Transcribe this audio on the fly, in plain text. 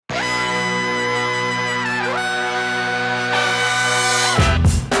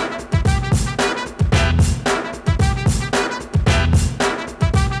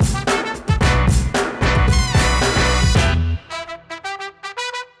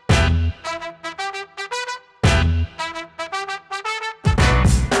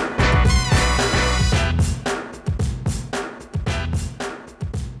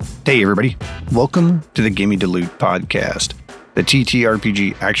Hey everybody, welcome to the Gimme the Loot podcast, the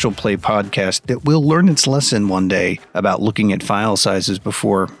TTRPG actual play podcast that will learn its lesson one day about looking at file sizes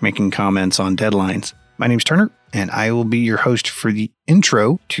before making comments on deadlines. My name's Turner, and I will be your host for the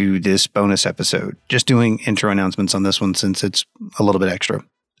intro to this bonus episode. Just doing intro announcements on this one since it's a little bit extra.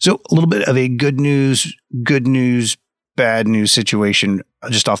 So a little bit of a good news, bad news situation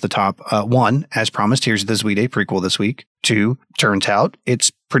just off the top. One, as promised, here's the Zweede prequel this week. Two, turns out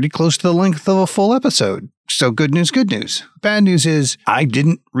it's pretty close to the length of a full episode. So good news, good news. Bad news is I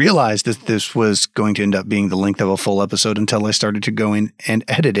didn't realize that this was going to end up being the length of a full episode until I started to go in and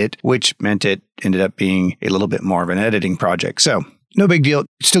edit it, which meant it ended up being a little bit more of an editing project. So no big deal.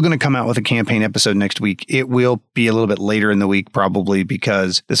 Still going to come out with a campaign episode next week. It will be a little bit later in the week probably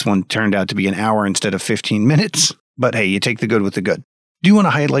because this one turned out to be an hour instead of 15 minutes. But hey, you take the good with the good. Do want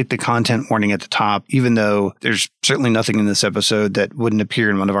to highlight the content warning at the top, even though there's certainly nothing in this episode that wouldn't appear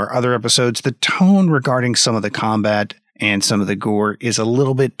in one of our other episodes. The tone regarding some of the combat and some of the gore is a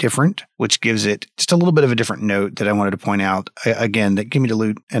little bit different, which gives it just a little bit of a different note that I wanted to point out. Again, that Gimme the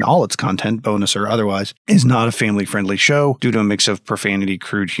Loot and all its content, bonus or otherwise, is not a family-friendly show due to a mix of profanity,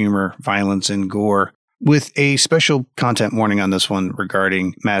 crude humor, violence, and gore, with a special content warning on this one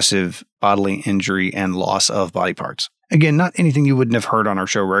regarding massive bodily injury and loss of body parts. Again, not anything you wouldn't have heard on our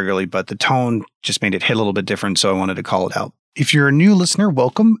show regularly, but the tone just made it hit a little bit different, so I wanted to call it out. If you're a new listener,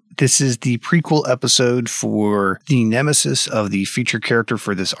 welcome. This is the prequel episode for the nemesis of the feature character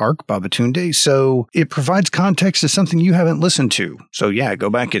for this arc, Babatunde, so it provides context to something you haven't listened to. So yeah, go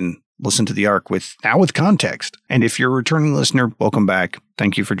back and listen to the arc with context. And if you're a returning listener, welcome back.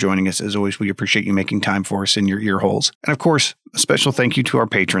 Thank you for joining us. As always, we appreciate you making time for us in your ear holes. And of course, a special thank you to our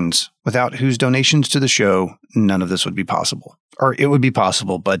patrons, without whose donations to the show, none of this would be possible. Or it would be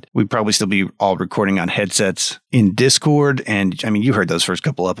possible, but we'd probably still be all recording on headsets in Discord. And I mean, you heard those first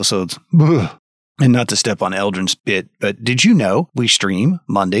couple episodes. And not to step on Eldrin's bit, but did you know we stream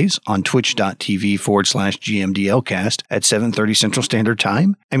Mondays on twitch.tv/GMDLcast at 7:30 Central Standard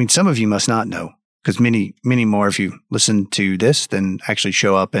Time? I mean, some of you must not know, because many more of you listen to this than actually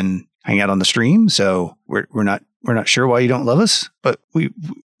show up and hang out on the stream. So we're not sure why you don't love us, but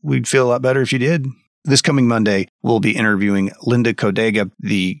we'd feel a lot better if you did. This coming Monday, we'll be interviewing Linda Kodega,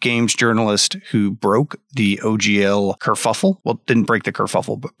 the games journalist who broke the OGL kerfuffle. Well, didn't break the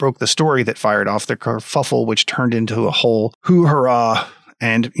kerfuffle, but broke the story that fired off the kerfuffle, which turned into a whole hoo-hurrah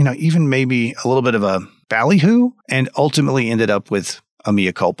and, even maybe a little bit of a ballyhoo, and ultimately ended up with a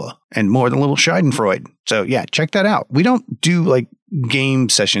mea culpa and more than a little schadenfreude. So yeah, check that out. We don't do game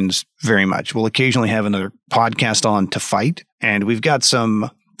sessions very much. We'll occasionally have another podcast on to fight, and we've got some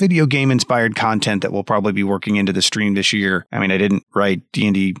video game inspired content that we'll probably be working into the stream this year. I mean, I didn't write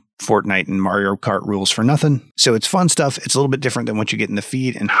D&D, Fortnite, and Mario Kart rules for nothing. So it's fun stuff. It's a little bit different than what you get in the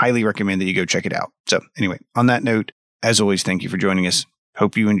feed, and highly recommend that you go check it out. So anyway, on that note, as always, thank you for joining us.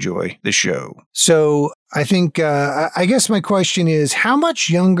 Hope you enjoy the show. So I think, I guess my question is, how much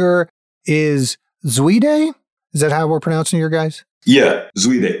younger is Zweede? Is that how we're pronouncing your guys? Yeah,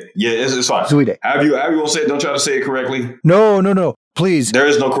 Zweede. Yeah, it's fine. Zweede. However you want to say it, don't try to say it correctly. No. Please. There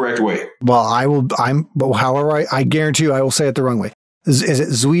is no correct way. Well, however, I guarantee you I will say it the wrong way. Is it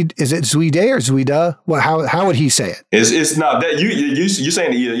Zweede? Is it Zweede or Zweede? Well, how would he say it? It's not that you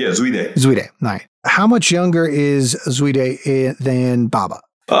saying Zweede. Zweede. Nice. How much younger is Zweede than Baba?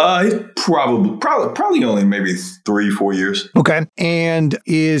 He's probably only maybe 3-4 years. Okay. And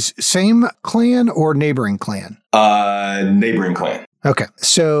is same clan or neighboring clan? Neighboring clan. Okay.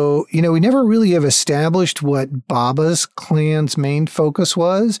 So, we never really have established what Baba's clan's main focus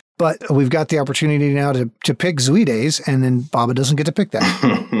was, but we've got the opportunity now to pick Zweede's, and then Baba doesn't get to pick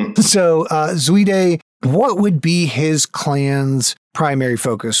that. So, Zweede, what would be his clan's primary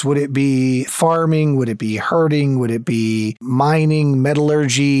focus? Would it be farming? Would it be herding? Would it be mining,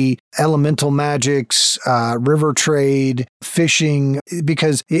 metallurgy, elemental magics, river trade, fishing?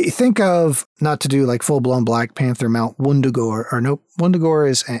 Because you think of, not to do full-blown Black Panther, Mount Wundagore, or nope, Wundagore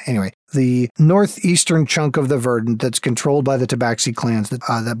is, anyway, the northeastern chunk of the Verdant that's controlled by the Tabaxi clans that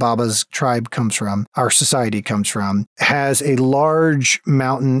Baba's tribe comes from, our society comes from, has a large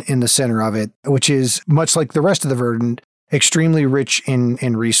mountain in the center of it, which is, much like the rest of the Verdant, extremely rich in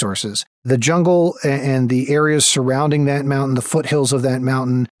resources. The jungle and the areas surrounding that mountain, the foothills of that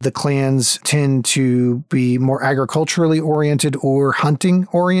mountain, the clans tend to be more agriculturally oriented or hunting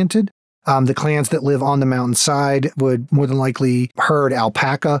oriented. The clans that live on the mountainside would more than likely herd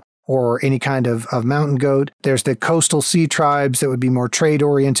alpaca or any kind of mountain goat. There's the coastal sea tribes that would be more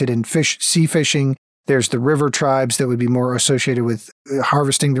trade-oriented and sea fishing. There's the river tribes that would be more associated with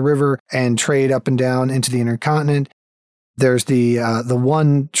harvesting the river and trade up and down into the intercontinent. There's the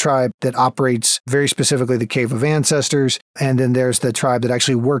one tribe that operates very specifically the Cave of Ancestors, and then there's the tribe that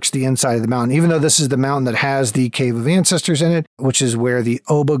actually works the inside of the mountain. Even though this is the mountain that has the Cave of Ancestors in it, which is where the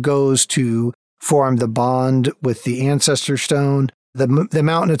Oba goes to form the bond with the Ancestor Stone, the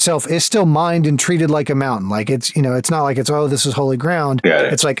mountain itself is still mined and treated like a mountain. Like it's not like it's, oh, this is holy ground.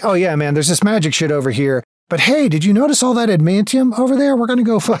 It's like, oh yeah, man, there's this magic shit over here. But hey, did you notice all that adamantium over there? We're going to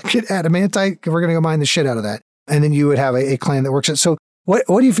go fuck it, adamantite. We're going to go mine the shit out of that. And then you would have a clan that works it. So what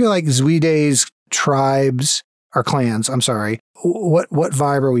do you feel like Zuide's tribes or clans, I'm sorry, what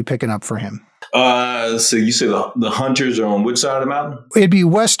vibe are we picking up for him? So you say the hunters are on which side of the mountain? It'd be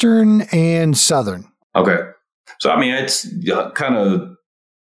western and southern. Okay. So, I mean, it's kind of,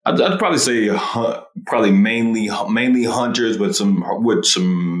 I'd probably say probably mainly hunters with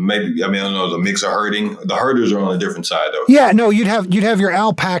some maybe, I mean, I don't know, the mix of herding. The herders are on a different side though. Yeah, no, you'd have your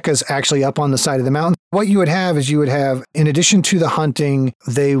alpacas actually up on the side of the mountain. What you would have is in addition to the hunting,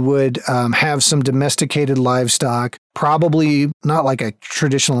 they would have some domesticated livestock, probably not like a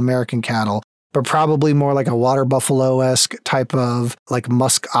traditional American cattle, but probably more like a water buffalo-esque type of like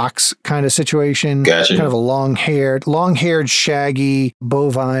musk ox kind of situation. Gotcha. Kind of a long-haired, shaggy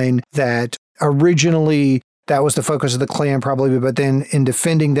bovine that originally that was the focus of the clan probably, but then in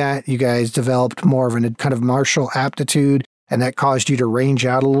defending that, you guys developed more of a kind of martial aptitude, and that caused you to range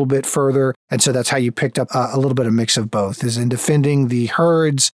out a little bit further. And so that's how you picked up a little bit of mix of both, is in defending the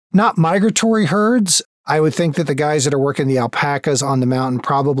herds, not migratory herds. I would think that the guys that are working the alpacas on the mountain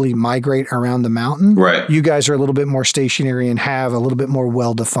probably migrate around the mountain. Right. You guys are a little bit more stationary and have a little bit more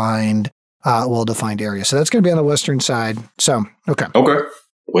well-defined area. So that's going to be on the western side. So, okay. Okay.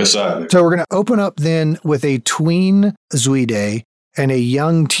 West side. So we're going to open up then with a tween Zuide and a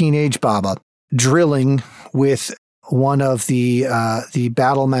young teenage Baba drilling with one of the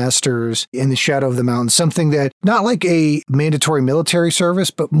battle masters in the shadow of the mountain, something that not like a mandatory military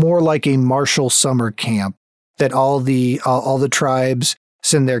service, but more like a martial summer camp that all the tribes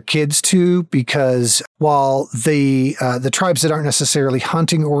send their kids to, because while the tribes that aren't necessarily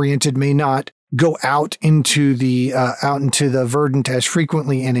hunting oriented may not go out into the verdant as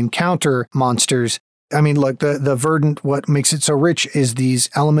frequently and encounter monsters. I mean, look, the verdant, what makes it so rich is these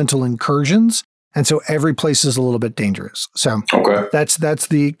elemental incursions. And so every place is a little bit dangerous. So okay. That's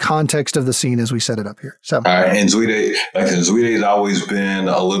the context of the scene as we set it up here. So all right, and Zuide has always been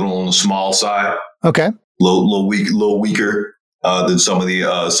a little on the small side. Okay. Little weaker than some of the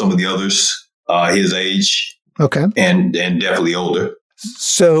others his age. Okay. And definitely older.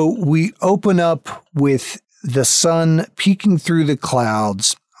 So we open up with the sun peeking through the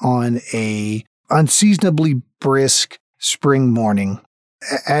clouds on a unseasonably brisk spring morning.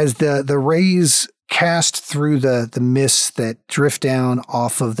 As the rays cast through the mists that drift down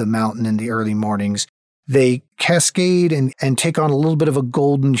off of the mountain in the early mornings, they cascade and take on a little bit of a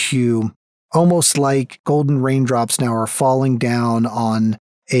golden hue, almost like golden raindrops now are falling down on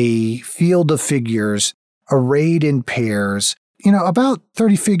a field of figures arrayed in pairs. About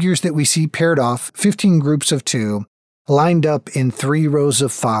 30 figures that we see paired off, 15 groups of 2, lined up in 3 rows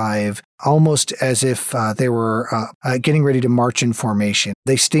of 5, almost as if they were getting ready to march in formation.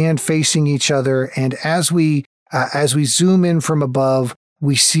 They stand facing each other, and as we zoom in from above,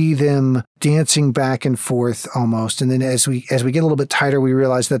 we see them dancing back and forth almost. And then as we get a little bit tighter, we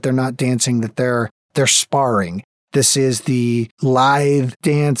realize that they're not dancing, that they're sparring. This is the lithe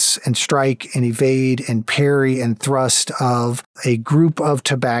dance and strike and evade and parry and thrust of a group of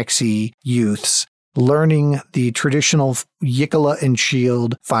Tabaxi youths learning the traditional Yikala and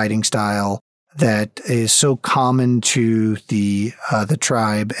shield fighting style that is so common to the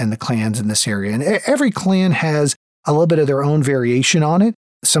tribe and the clans in this area. And every clan has a little bit of their own variation on it.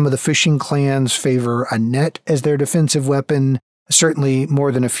 Some of the fishing clans favor a net as their defensive weapon. Certainly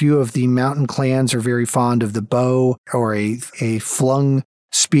more than a few of the mountain clans are very fond of the bow or a flung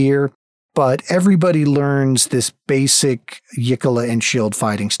spear. But everybody learns this basic Yikala and shield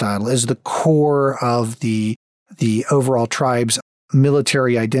fighting style as the core of the overall tribe's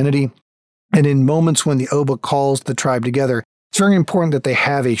military identity. And in moments when the Oba calls the tribe together, it's very important that they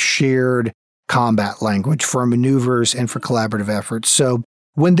have a shared combat language for maneuvers and for collaborative efforts. So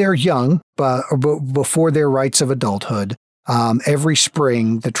when they're young, or before their rites of adulthood, every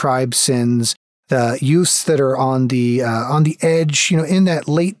spring the tribe sends the youths that are on the edge, in that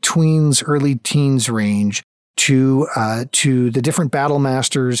late tweens, early teens range, to the different battle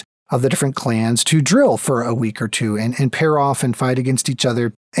masters of the different clans to drill for a week or two and pair off and fight against each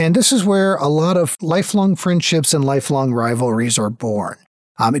other. And this is where a lot of lifelong friendships and lifelong rivalries are born.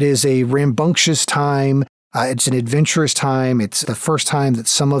 It is a rambunctious time It's an adventurous time. It's the first time that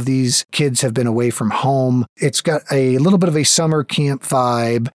some of these kids have been away from home. It's got a little bit of a summer camp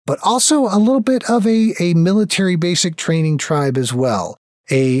vibe, but also a little bit of a military basic training tribe as well.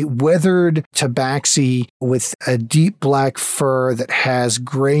 A weathered tabaxi with a deep black fur that has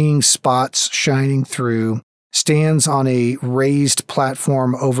graying spots shining through stands on a raised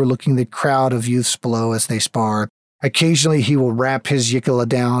platform overlooking the crowd of youths below as they spar. Occasionally, he will rap his Yikala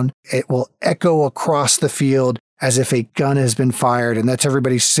down. It will echo across the field as if a gun has been fired, and that's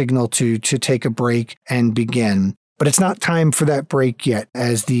everybody's signal to take a break and begin. But it's not time for that break yet,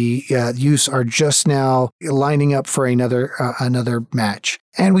 as the youths are just now lining up for another match.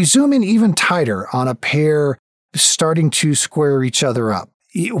 And we zoom in even tighter on a pair starting to square each other up.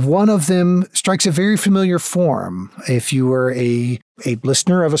 One of them strikes a very familiar form. If you were a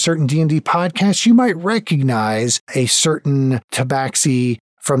listener of a certain D&D podcast, you might recognize a certain tabaxi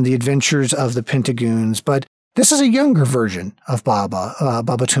from the adventures of the Pentagoons. But this is a younger version of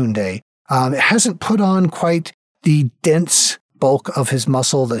Babatunde. It hasn't put on quite the dense bulk of his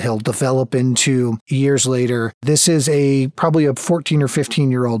muscle that he'll develop into years later. This is probably a 14 or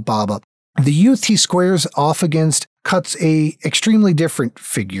 15-year-old Baba. The youth he squares off against cuts a extremely different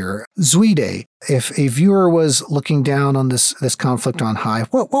figure. Zuide. If a viewer was looking down on this conflict on high,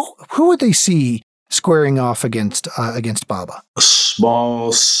 who would they see squaring off against Baba? A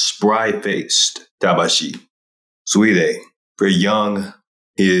small, spry-faced Tabashi. Zuide. Very young.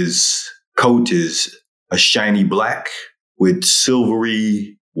 His coat is a shiny black with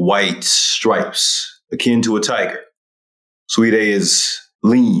silvery white stripes, akin to a tiger. Zuide is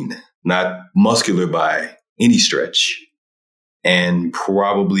lean, not muscular by any stretch, and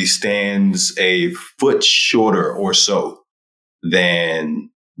probably stands a foot shorter or so than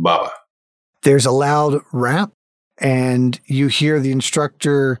Baba. There's a loud rap, and you hear the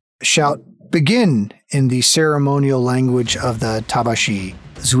instructor shout, "Begin," in the ceremonial language of the Tabashi.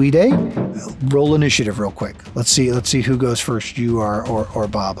 Zuide, roll initiative real quick. Let's see who goes first, you or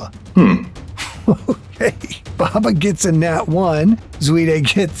Baba. Okay. Baba gets a nat 1.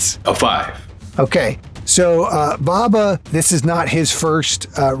 Zuide gets a 5. Okay. So Baba, this is not his first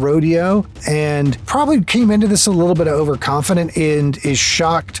rodeo, and probably came into this a little bit overconfident and is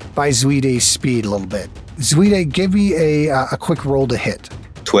shocked by Zuide's speed a little bit. Zuide, give me a quick roll to hit.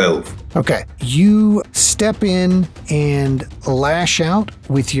 12. Okay. You step in and lash out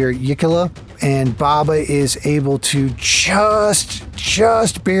with your Yikala, and Baba is able to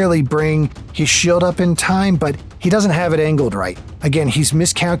just barely bring his shield up in time, but he doesn't have it angled right. Again, he's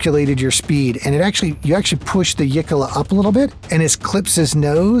miscalculated your speed, and you actually push the Yikala up a little bit, and it clips his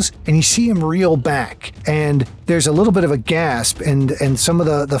nose, and you see him reel back, and there's a little bit of a gasp, and some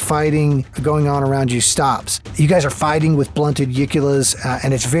of the fighting going on around you stops. You guys are fighting with blunted Yikalas,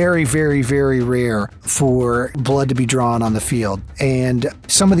 and it's very, very, very rare for blood to be drawn on the field. And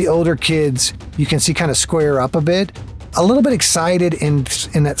some of the older kids, you can see kind of square up a bit, a little bit excited in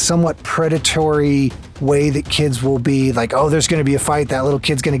that somewhat predatory way that kids will be like, oh, there's going to be a fight. That little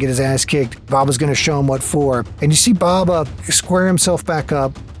kid's going to get his ass kicked. Baba's going to show him what for. And you see Baba square himself back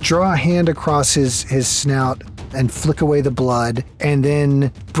up, draw a hand across his snout and flick away the blood, and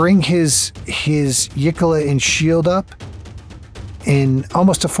then bring his Yikala and shield up in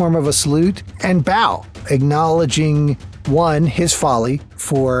almost a form of a salute and bow, acknowledging, one, his folly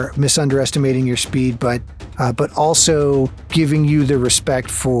for misunderestimating your speed, but also giving you the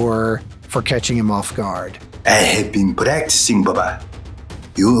respect for catching him off guard. I have been practicing, Baba.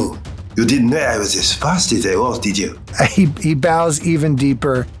 You didn't know I was as fast as I was, did you? He bows even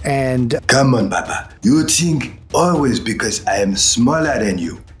deeper and... Come on, Baba. You think always because I am smaller than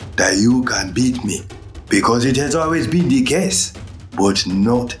you that you can beat me. Because it has always been the case. But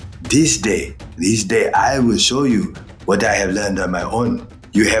not this day. This day I will show you what I have learned on my own.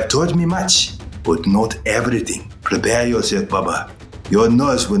 You have taught me much, but not everything. Prepare yourself, Baba. Your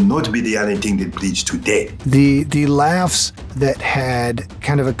nose will not be the only thing that bleeds today. The laughs that had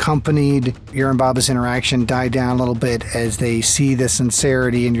kind of accompanied your and Baba's interaction die down a little bit as they see the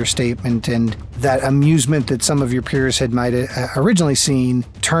sincerity in your statement, and that amusement that some of your peers might have originally seen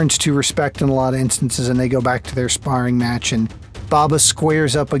turns to respect in a lot of instances, and they go back to their sparring match, and Baba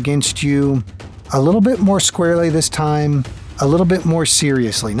squares up against you a little bit more squarely this time, a little bit more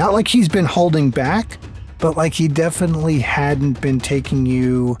seriously. Not like he's been holding back, but like he definitely hadn't been taking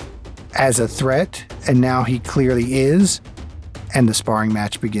you as a threat, and now he clearly is, and the sparring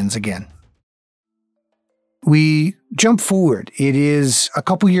match begins again. We jump forward. It is a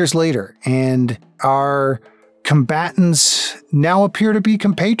couple years later, and our combatants now appear to be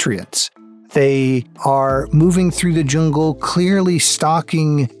compatriots. They are moving through the jungle, clearly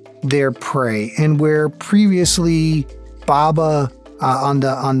stalking their prey. And where previously Baba, on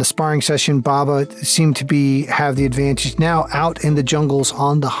the sparring session, Baba seemed to have the advantage. Now out in the jungles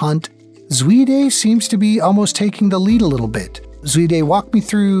on the hunt, Zuide seems to be almost taking the lead a little bit. Zuide, walk me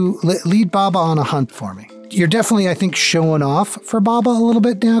through, lead Baba on a hunt for me. You're definitely, I think, showing off for Baba a little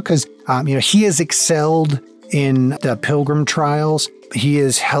bit now because, he has excelled in the Pilgrim Trials. He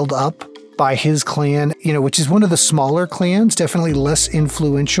is held up by his clan, which is one of the smaller clans, definitely less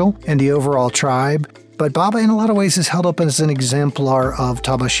influential in the overall tribe. But Baba, in a lot of ways, is held up as an exemplar of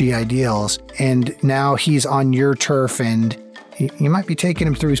Tabashi ideals. And now he's on your turf, and you might be taking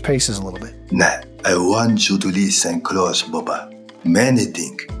him through his paces a little bit. Nah, I want you to listen close, Baba. Many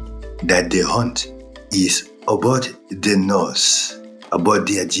think that the hunt is about the nose, about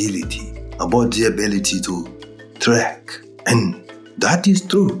the agility, about the ability to track. And that is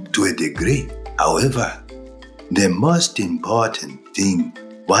true to a degree. However, the most important thing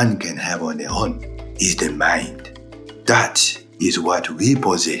one can have on a hunt is the mind. That is what we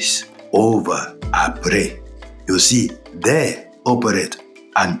possess over our prey. You see, they operate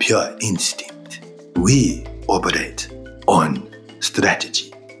on pure instinct. We operate on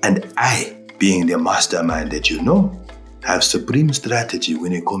strategy. And I, being the mastermind that you know, have supreme strategy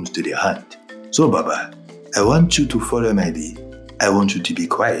when it comes to the hunt. So, Baba, I want you to follow my lead. I want you to be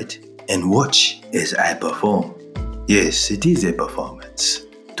quiet and watch as I perform. Yes, it is a performance.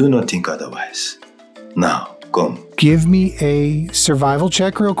 Do not think otherwise. Now, come. Give me a survival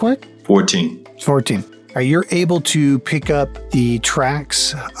check real quick. 14. 14. You're able to pick up the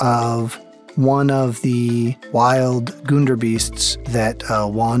tracks of one of the wild Gundar beasts that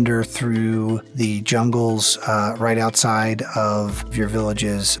wander through the jungles right outside of your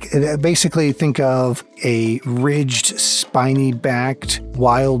villages. Basically, think of a ridged, spiny-backed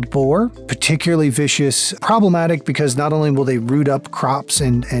wild boar, particularly vicious, problematic because not only will they root up crops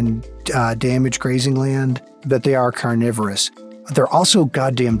and damage grazing land, but they are carnivorous. They're also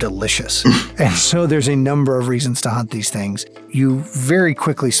goddamn delicious. And so there's a number of reasons to hunt these things. You very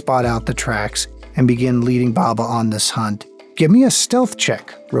quickly spot out the tracks and begin leading Baba on this hunt. Give me a stealth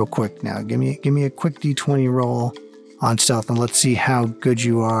check real quick now. Give me a quick D20 roll on stealth, and let's see how good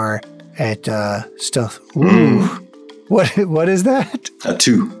you are at stealth. Ooh. What is that? A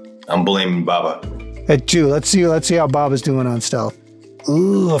 2. I'm blaming Baba. At 2. Let's see how Baba's doing on stealth.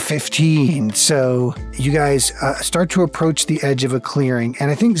 Ooh, 15. So you guys start to approach the edge of a clearing. And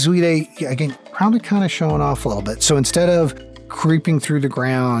I think Zuide, again, probably kind of showing off a little bit. So instead of creeping through the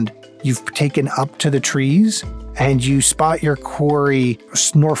ground, you've taken up to the trees and you spot your quarry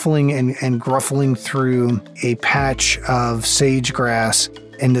snorkeling and gruffling through a patch of sage grass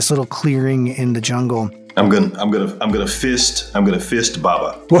in this little clearing in the jungle. I'm gonna fist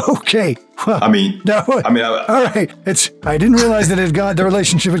Baba. Okay. Well, all right. I didn't realize that the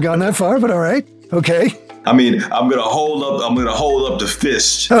relationship had gone that far, but all right. Okay. I'm gonna hold up the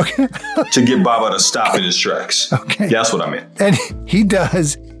fist to get Baba to stop in his tracks. Okay. That's what I meant. And he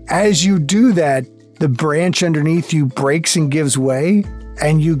does. As you do that, the branch underneath you breaks and gives way,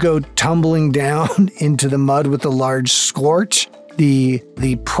 and you go tumbling down into the mud with a large scorch. The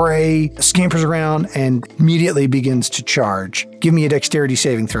prey scampers around and immediately begins to charge. Give me a dexterity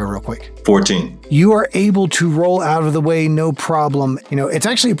saving throw real quick. 14. You are able to roll out of the way, no problem. It's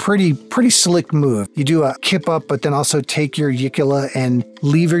actually a pretty slick move. You do a kip up, but then also take your Yikula and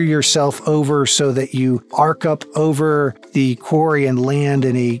lever yourself over so that you arc up over the quarry and land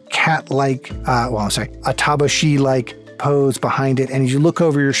in a cat-like, a Tabashi-like pose behind it, and as you look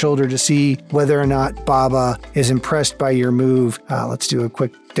over your shoulder to see whether or not Baba is impressed by your move, let's do a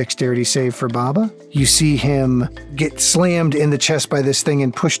quick dexterity save for Baba. You see him get slammed in the chest by this thing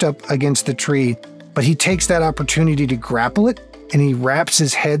and pushed up against the tree, but he takes that opportunity to grapple it, and he wraps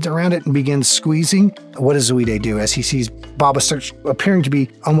his head around it and begins squeezing. What does Zuide do as he sees Baba starts appearing to be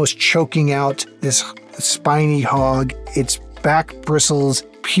almost choking out this spiny hog, its back bristles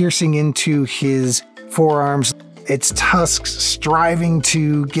piercing into his forearms, its tusks striving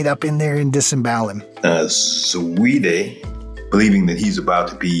to get up in there and disembowel him. Zuide, believing that he's about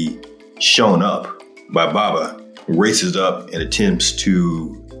to be shown up by Baba, races up and attempts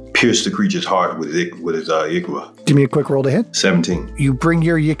to pierce the creature's heart with his Yikula. Give me a quick roll to hit. 17. You bring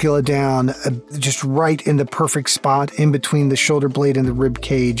your Yikula down just right in the perfect spot in between the shoulder blade and the rib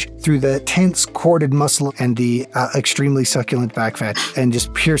cage through the tense corded muscle and the extremely succulent back fat, and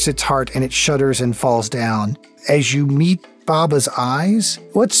just pierce its heart, and it shudders and falls down. As you meet Baba's eyes,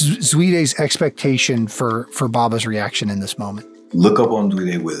 what's Zuide's expectation for Baba's reaction in this moment? Look up on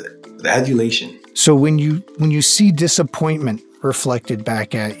Zuide with adulation. So when you see disappointment reflected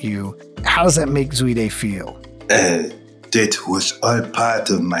back at you, how does that make Zuide feel? That was all part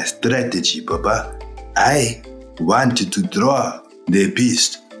of my strategy, Baba. I wanted to draw the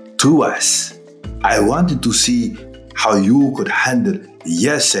beast to us. I wanted to see how you could handle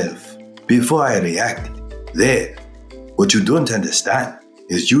yourself before I reacted. There, what you don't understand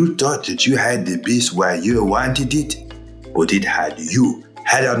is you thought that you had the beast where you wanted it, but it had you.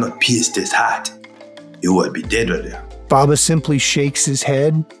 Had I not pierced his heart, you would be dead right now. Baba simply shakes his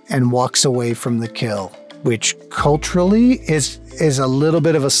head and walks away from the kill, which culturally is a little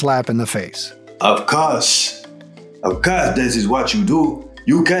bit of a slap in the face. Of course, this is what you do.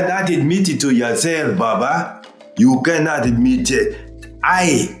 You cannot admit it to yourself, Baba. You cannot admit it.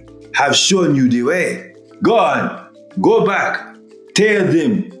 I have shown you the way. Go on, go back. Tell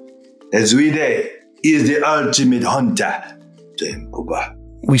them that Zwide is the ultimate hunter. Tell him, Baba.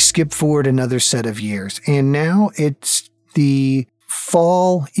 We skip forward another set of years, and now it's the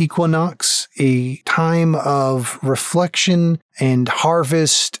fall equinox, a time of reflection and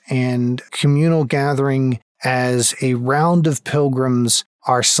harvest and communal gathering as a round of pilgrims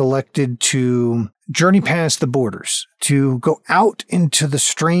are selected to journey past the borders, to go out into the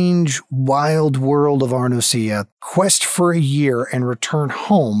strange, wild world of Arnosia, quest for a year, and return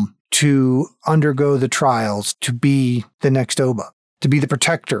home to undergo the trials to be the next Oba, to be the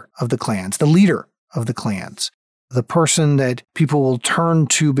protector of the clans, the leader of the clans, the person that people will turn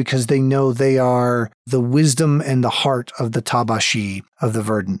to because they know they are the wisdom and the heart of the Tabashi of the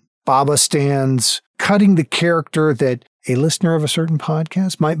Verdant. Baba stands cutting the character that a listener of a certain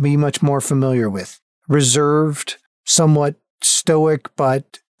podcast might be much more familiar with. Reserved, somewhat stoic,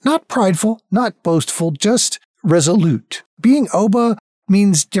 but not prideful, not boastful, just resolute. Being Oba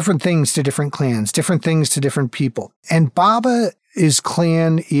means different things to different clans, different things to different people. And Baba's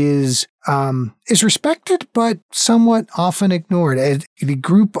clan is respected, but somewhat often ignored. As the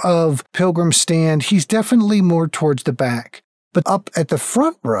group of pilgrims stand, he's definitely more towards the back. But up at the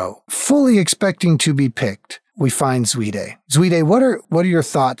front row, fully expecting to be picked, we find Zwide. Zwide, what are your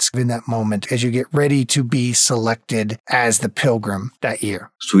thoughts in that moment as you get ready to be selected as the pilgrim that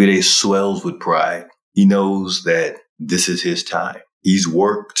year? Zwide swells with pride. He knows that this is his time. He's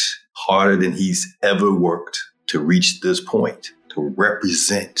worked harder than he's ever worked to reach this point, to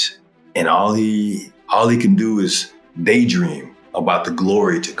represent. And all he can do is daydream about the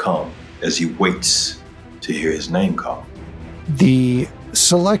glory to come as he waits to hear his name called. The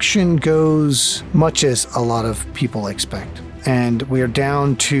selection goes much as a lot of people expect, and we are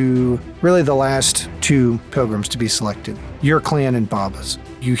down to really the last two pilgrims to be selected, your clan and Baba's.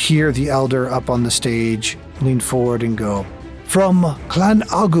 You hear the elder up on the stage lean forward and go, "From Clan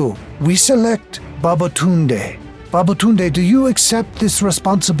Agu, we select Babatunde. Babatunde, do you accept this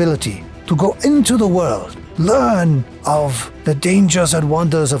responsibility to go into the world, learn of the dangers and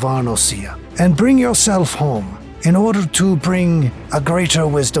wonders of Arnosia, and bring yourself home in order to bring a greater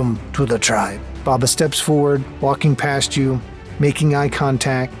wisdom to the tribe?" Baba steps forward, walking past you, making eye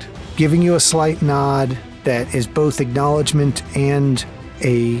contact, giving you a slight nod that is both acknowledgement and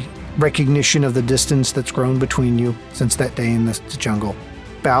a recognition of the distance that's grown between you since that day in the jungle.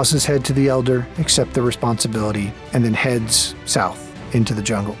 Bows his head to the elder, accepts the responsibility, and then heads south into the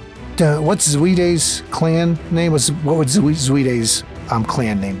jungle. What's Zwide's clan name? What would Zwide's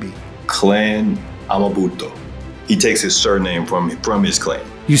clan name be? Clan Amabuto. He takes his surname from his clan.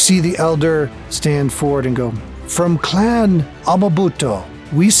 You see the elder stand forward and go, "From Clan Amabuto,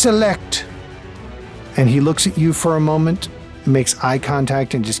 we select." And he looks at you for a moment, makes eye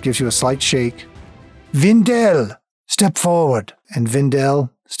contact, and just gives you a slight shake. "Vindel, step forward." And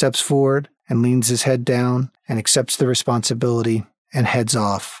Vindel steps forward and leans his head down and accepts the responsibility and heads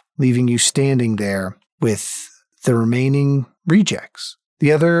off, leaving you standing there with the remaining rejects.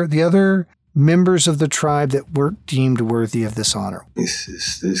 The other members of the tribe that weren't deemed worthy of this honor.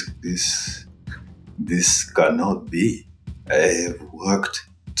 This cannot be. I have worked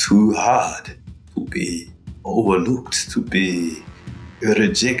too hard to be overlooked, to be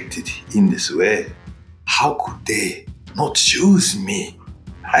rejected in this way. How could they not choose me?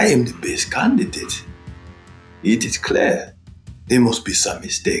 I am the best candidate. It is clear. There must be some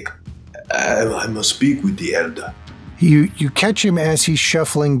mistake. I must speak with the elder. You catch him as he's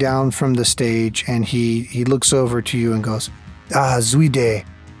shuffling down from the stage, and he looks over to you and goes, Zwide,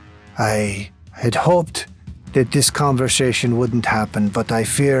 I had hoped that this conversation wouldn't happen, but I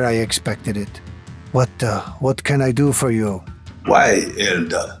fear I expected it. What can I do for you?" Why,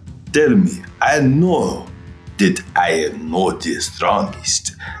 elder? Tell me. I know that I am not the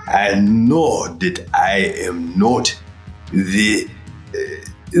strongest. I know that I am not the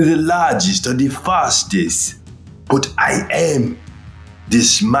largest or the fastest. But I am the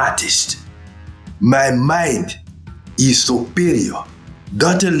smartest. My mind is superior.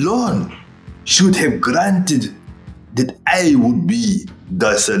 That alone should have granted that I would be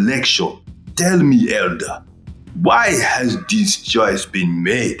the selection. Tell me, Elder, why has this choice been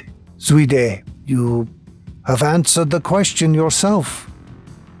made? Zuide, you have answered the question yourself.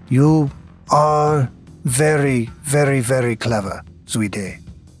 You are very, very, very clever, Zuide.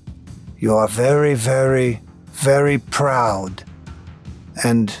 You are very, very, very proud.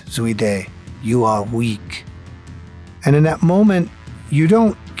 And Zuide, you are weak. And in that moment, you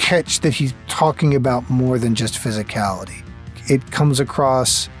don't catch that he's talking about more than just physicality. It comes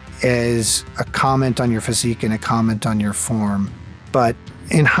across as a comment on your physique and a comment on your form. But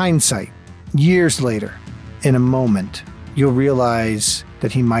in hindsight, years later, in a moment, you'll realize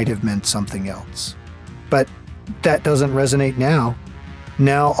that he might have meant something else. But that doesn't resonate now.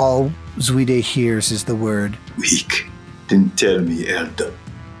 Now all Zuide hears is the word Weak. Then tell me, Elder,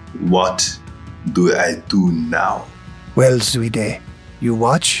 what do I do now? Well, Zuide, you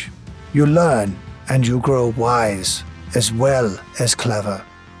watch, you learn, and you grow wise as well as clever.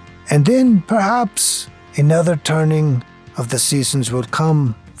 And then perhaps another turning of the seasons will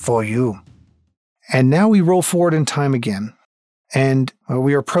come for you. And now we roll forward in time again, and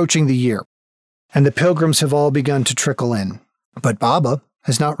we are approaching the year, and the pilgrims have all begun to trickle in. But Baba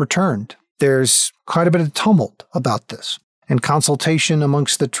has not returned. There's quite a bit of tumult about this. In consultation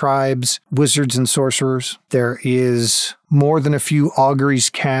amongst the tribes, wizards and sorcerers, there is more than a few auguries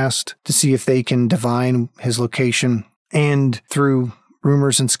cast to see if they can divine his location. And through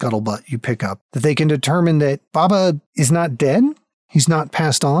rumors and scuttlebutt, you pick up that they can determine that Baba is not dead. He's not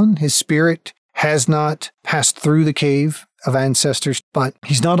passed on. His spirit has not passed through the cave of ancestors, but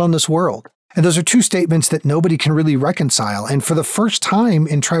he's not on this world. And those are two statements that nobody can really reconcile. And for the first time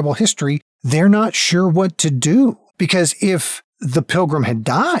in tribal history, they're not sure what to do. Because if the pilgrim had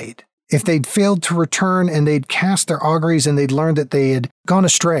died, if they'd failed to return and they'd cast their auguries and they'd learned that they had gone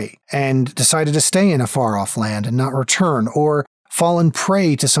astray and decided to stay in a far-off land and not return, or fallen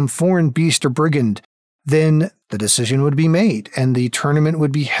prey to some foreign beast or brigand, then the decision would be made and the tournament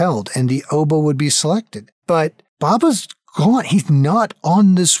would be held and the Oba would be selected. But Baba's gone. He's not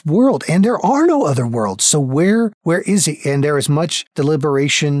on this world, and there are no other worlds. So where is he? And there is much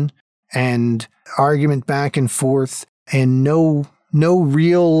deliberation and argument back and forth, and no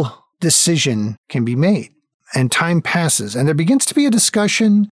real decision can be made. And time passes, and there begins to be a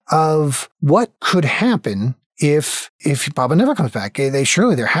discussion of what could happen if Baba never comes back.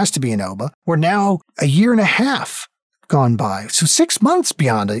 Surely there has to be an Oba. We're now a year and a half gone by, so 6 months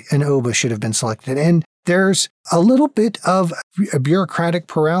beyond an Oba should have been selected, and there's a little bit of a bureaucratic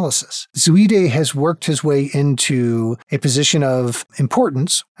paralysis. Zuide has worked his way into a position of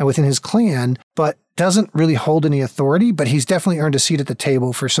importance within his clan, but doesn't really hold any authority, but he's definitely earned a seat at the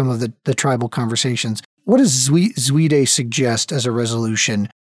table for some of the tribal conversations. What does Zuide suggest as a resolution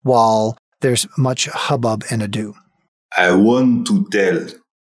while there's much hubbub and ado? I want to tell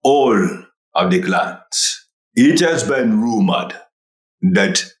all of the clans. It has been rumored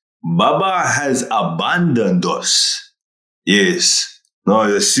that Baba has abandoned us. Yes. Now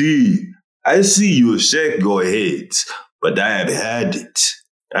you see, I see you shake your heads, but I have had it.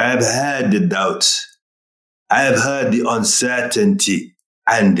 I have had the doubts. I have heard the uncertainty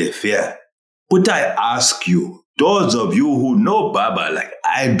and the fear. But I ask you, those of you who know Baba like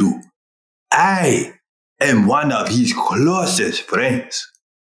I do, I am one of his closest friends.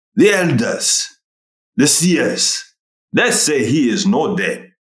 The elders, the seers, they say he is not dead,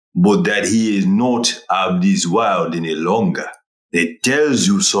 but that he is not of this world any longer. It tells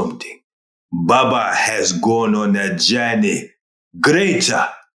you something. Baba has gone on a journey greater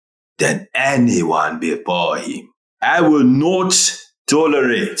than anyone before him. I will not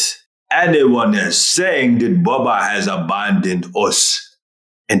tolerate anyone else saying that Baba has abandoned us.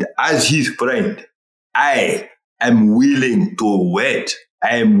 And as his friend, I am willing to wait.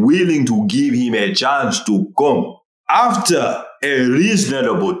 I am willing to give him a chance to come. After a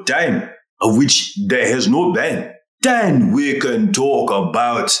reasonable time, of which there has not been, then we can talk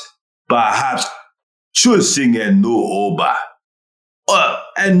about perhaps choosing a new Oba or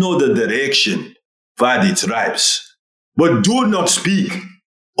another direction for the tribes. But do not speak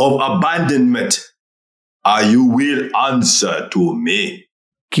of abandonment, or you will answer to me.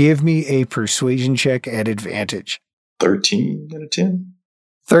 Give me a persuasion check at advantage. 13 out of 10?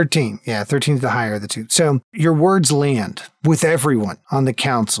 13. Yeah, 13 is the higher of the two. So your words land with everyone on the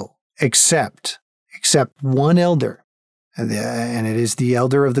council, except one elder. And it is the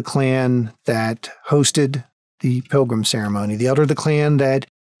elder of the clan that hosted the pilgrim ceremony, the elder of the clan that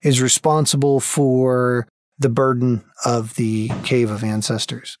is responsible for the burden of the Cave of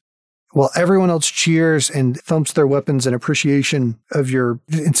Ancestors. while everyone else cheers and thumps their weapons in appreciation of your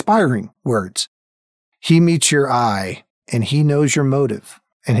inspiring words, he meets your eye and he knows your motive,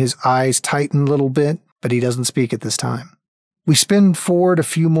 and his eyes tighten a little bit, but he doesn't speak at this time. We spin forward a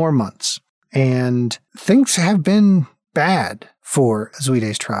few more months, and things have been bad for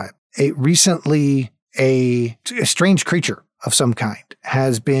Zuide's tribe. Recently, a strange creature of some kind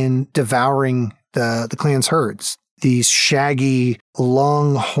has been devouring the clan's herds. These shaggy,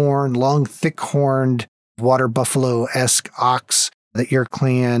 long thick-horned, water buffalo-esque ox that your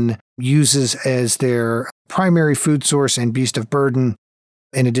clan uses as their primary food source and beast of burden,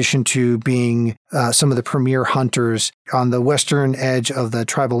 in addition to being some of the premier hunters. On the western edge of the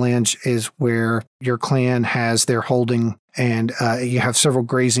tribal lands is where your clan has their holding, and you have several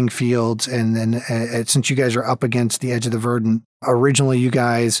grazing fields. And then since you guys are up against the edge of the verdant, originally you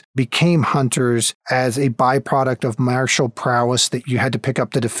guys became hunters as a byproduct of martial prowess that you had to pick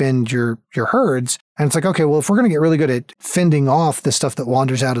up to defend your herds. And it's like, okay, well, if we're going to get really good at fending off the stuff that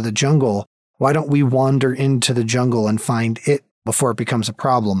wanders out of the jungle, why don't we wander into the jungle and find it before it becomes a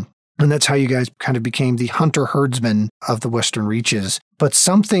problem? And that's how you guys kind of became the hunter-herdsmen of the Western Reaches. But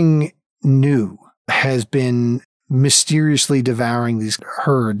something new has been mysteriously devouring these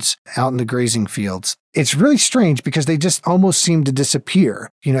herds out in the grazing fields. It's really strange because they just almost seem to disappear.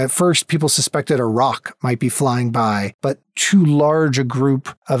 At first people suspected a rock might be flying by, but too large a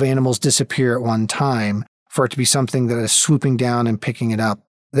group of animals disappear at one time for it to be something that is swooping down and picking it up.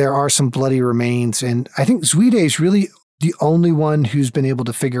 There are some bloody remains, and I think Zuide is really the only one who's been able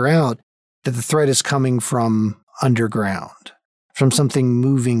to figure out that the threat is coming from underground, from something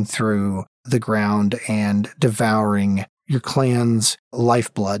moving through the ground and devouring your clan's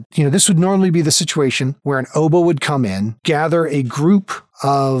lifeblood. This would normally be the situation where an Oba would come in, gather a group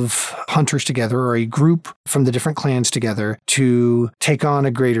of hunters together, or a group from the different clans together to take on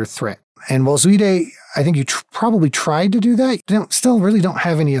a greater threat. And while Zuide, I think you probably tried to do that, you still really don't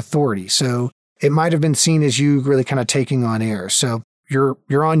have any authority. So it might have been seen as you really kind of taking on air. So you're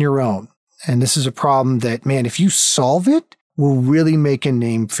on your own. And this is a problem that, man, if you solve it, will really make a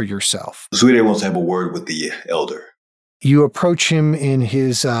name for yourself. Zuide wants to have a word with the elder. You approach him in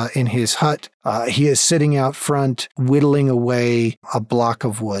his hut. He is sitting out front, whittling away a block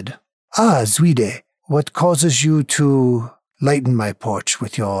of wood. Ah, Zuide, what causes you to lighten my porch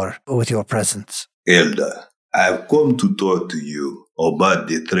with your presence? Elder, I've come to talk to you about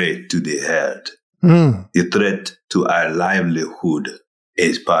the threat to the herd. The threat to our livelihood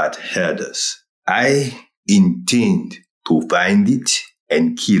as part herders. I intend to find it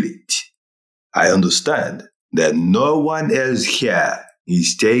and kill it. I understand that no one else here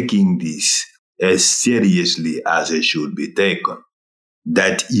is taking this as seriously as it should be taken.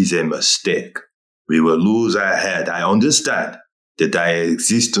 That is a mistake. We will lose our head. I understand that our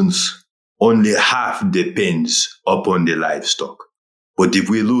existence only half depends upon the livestock. But if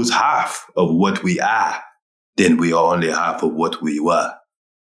we lose half of what we are, then we are only half of what we were.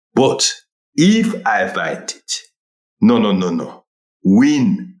 But if I find it, no.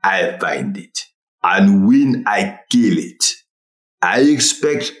 When I find it, and when I kill it, I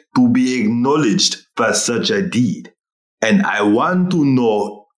expect to be acknowledged for such a deed. And I want to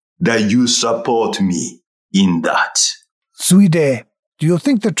know that you support me in that. Zuide, do you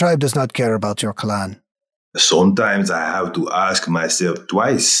think the tribe does not care about your clan? Sometimes I have to ask myself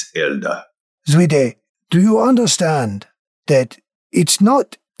twice, Elder. Zuide, do you understand that it's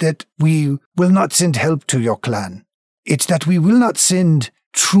not that we will not send help to your clan? It's that we will not send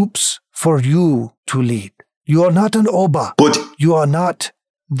troops for you to lead. You are not an Oba. But you are not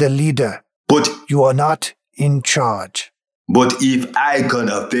the leader. But you are not in charge. But if I can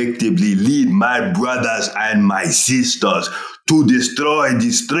effectively lead my brothers and my sisters to destroy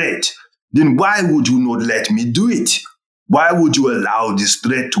this threat, then why would you not let me do it? Why would you allow this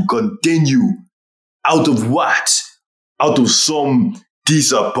threat to continue? Out of what? Out of some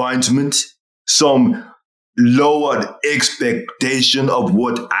disappointment? Some lowered expectation of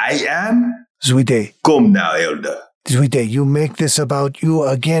what I am? Zuide. Come now, Elder. Zuide, you make this about you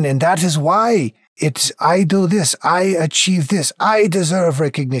again, and that is why it's I do this, I achieve this, I deserve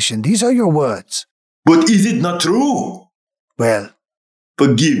recognition. These are your words. But is it not true? Well,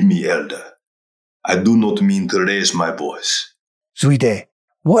 forgive me, Elder. I do not mean to raise my voice. Zuide,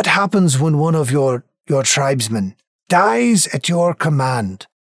 what happens when one of your tribesmen dies at your command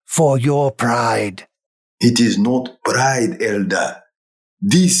for your pride? It is not pride, Elder.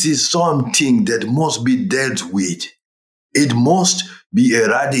 This is something that must be dealt with. It must be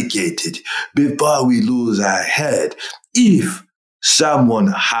eradicated before we lose our head. If someone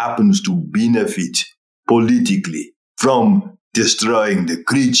happens to benefit politically from destroying the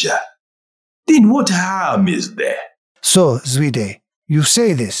creature, then what harm is there? So, Zuide, you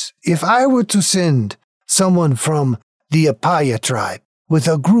say this. If I were to send someone from the Apaya tribe with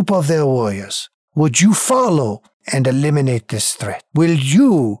a group of their warriors, would you follow and eliminate this threat? Will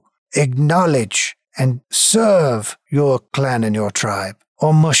you acknowledge and serve your clan and your tribe?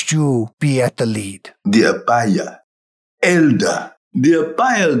 Or must you be at the lead? The Apaya, elder, the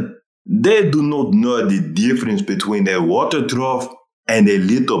Apaya, they do not know the difference between a water trough and a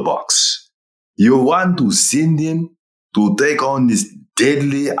litter box. You want to send them to take on this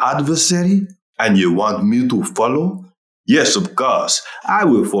deadly adversary, and you want me to follow? Yes, of course, I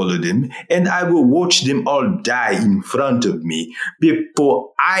will follow them, and I will watch them all die in front of me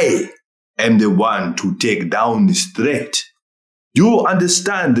before I am the one to take down this threat. You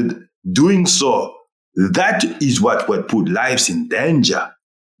understand that doing so, that is what would put lives in danger,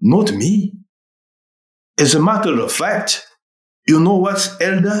 not me. As a matter of fact, you know what,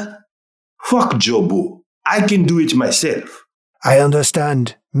 Elder? Fuck Jobo. I can do it myself. I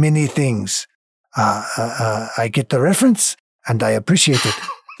understand many things. I get the reference, and I appreciate it.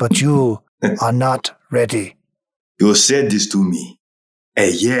 But you are not ready. You said this to me a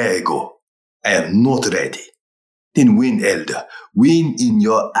year ago. I am not ready. Then when, Elder, when in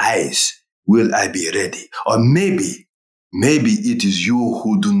your eyes will I be ready? Or maybe it is you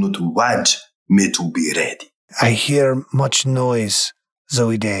who do not want me to be ready. I hear much noise,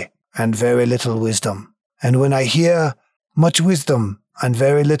 Zoide, and very little wisdom. And when I hear much wisdom and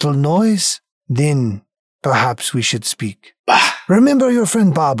very little noise, then perhaps we should speak. Bah. Remember your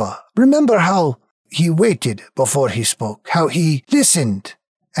friend Baba. Remember how he waited before he spoke, how he listened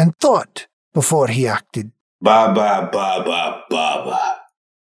and thought before he acted. Baba.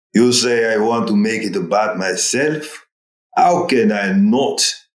 You say I want to make it about myself? How can I not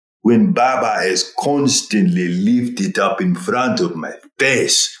when Baba is constantly lifted up in front of my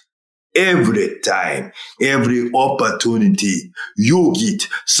face? Every time, every opportunity you get,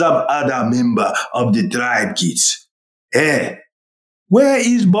 some other member of the tribe gets. Hey, where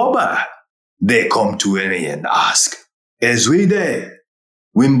is Baba? They come to me and ask, is we there?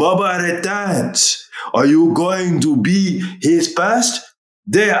 When Baba returns, are you going to be his past?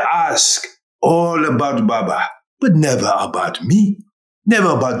 They ask all about Baba, but never about me.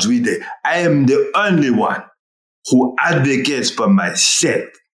 Never about Zwide. I am the only one who advocates for myself.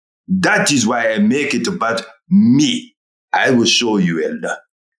 That is why I make it about me. I will show you, Elder.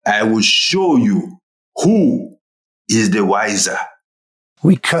 I will show you who is the wiser.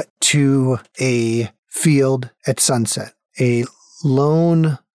 We cut to a field at sunset. A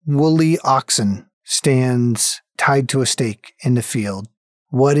lone woolly oxen stands tied to a stake in the field.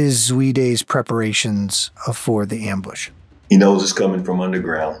 What is Zuide's preparations for the ambush? He knows it's coming from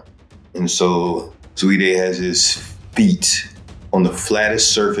underground. And so Zuide has his feet on the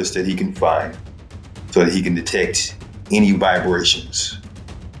flattest surface that he can find so that he can detect any vibrations.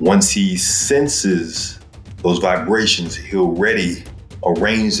 Once he senses those vibrations, he'll ready a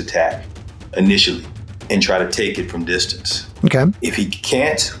ranged attack initially and try to take it from distance. Okay. If he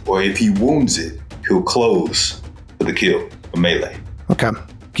can't, or if he wounds it, he'll close for the kill, a melee. Okay.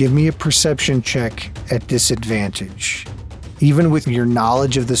 Give me a perception check at disadvantage. Even with your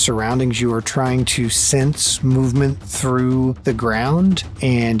knowledge of the surroundings, you are trying to sense movement through the ground,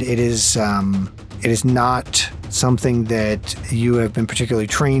 and it is not something that you have been particularly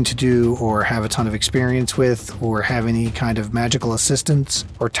trained to do or have a ton of experience with or have any kind of magical assistance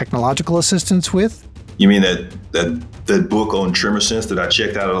or technological assistance with. You mean that book on tremor sense that I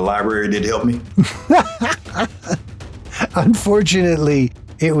checked out of the library did help me? Unfortunately,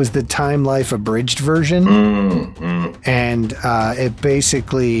 it was the Time Life abridged version, and it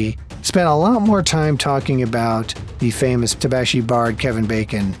basically spent a lot more time talking about the famous Tabashi bard Kevin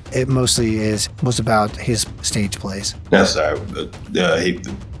Bacon. It mostly was about his stage plays. That's sorry.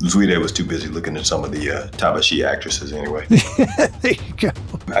 Zuide was too busy looking at some of the Tabashi actresses anyway. There you go.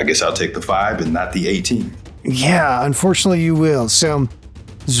 I guess I'll take the 5 and not the 18. Yeah, unfortunately you will. So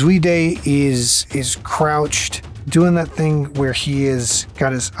Zuide is crouched, doing that thing where he is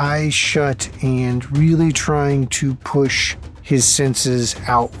got his eyes shut and really trying to push his senses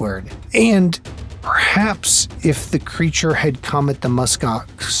outward. And perhaps if the creature had come at the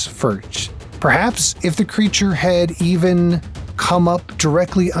muskox first, perhaps if the creature had even come up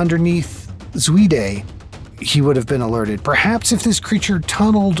directly underneath Zuide, he would have been alerted. Perhaps if this creature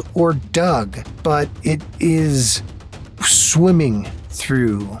tunneled or dug, but it is swimming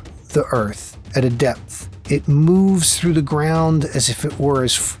through the earth at a depth. It moves through the ground as if it were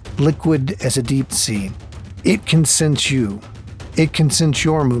as liquid as a deep sea. It can sense you. It can sense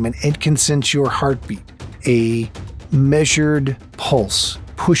your movement. It can sense your heartbeat. A measured pulse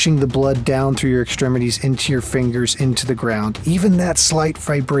pushing the blood down through your extremities, into your fingers, into the ground. Even that slight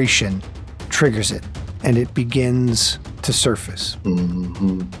vibration triggers it, and it begins to surface.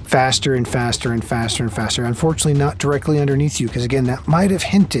 Faster and faster and faster and faster. Unfortunately, not directly underneath you, because again, that might have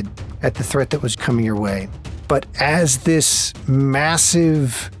hinted at the threat that was coming your way. But as this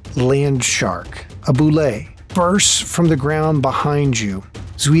massive land shark, a boule, bursts from the ground behind you,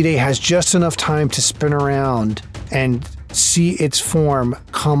 Zuide has just enough time to spin around and see its form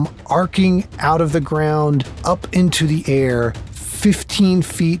come arcing out of the ground up into the air, 15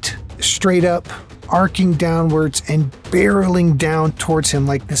 feet straight up, arcing downwards and barreling down towards him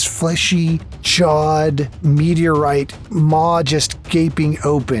like this fleshy, jawed meteorite, maw just gaping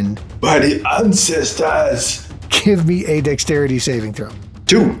open. By the ancestors! Give me a dexterity saving throw.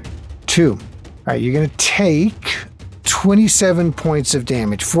 2. All right, you're going to take 27 points of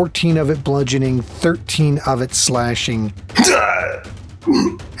damage, 14 of it bludgeoning, 13 of it slashing,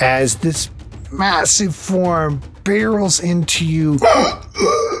 as this massive form barrels into you.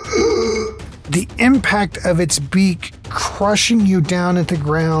 The impact of its beak crushing you down at the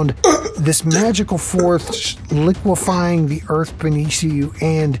ground, this magical force liquefying the earth beneath you,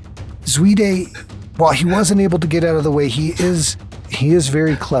 and Zuide, while he wasn't able to get out of the way, he is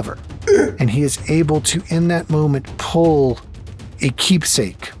very clever. And he is able to, in that moment, pull a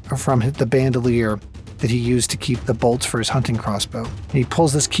keepsake from the bandolier that he used to keep the bolts for his hunting crossbow. And he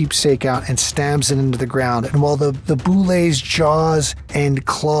pulls this keepsake out and stabs it into the ground. And while the boule's jaws and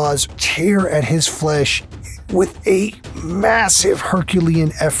claws tear at his flesh with a massive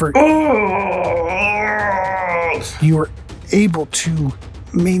Herculean effort, you are able to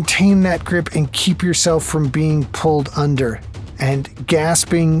maintain that grip and keep yourself from being pulled under. And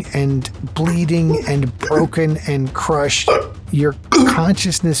gasping and bleeding and broken and crushed, your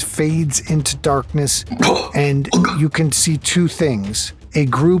consciousness fades into darkness, and you can see two things. A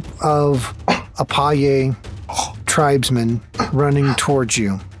group of Apaye tribesmen running towards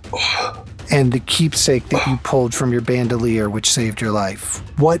you, and the keepsake that you pulled from your bandolier, which saved your life.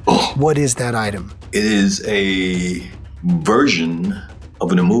 What is that item? It is a version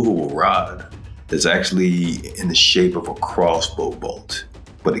of an immovable rod. It's actually in the shape of a crossbow bolt,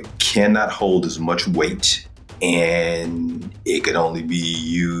 but it cannot hold as much weight, and it can only be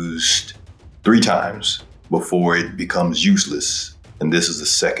used 3 times before it becomes useless, and this is the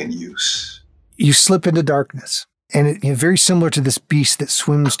second use. You slip into darkness, and it, very similar to this beast that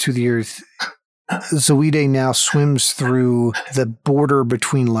swims to the earth, Zuide now swims through the border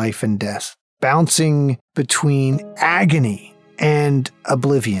between life and death, bouncing between agony and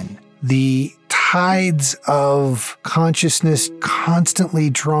oblivion. The tides of consciousness constantly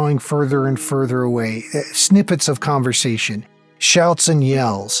drawing further and further away. Snippets of conversation, shouts and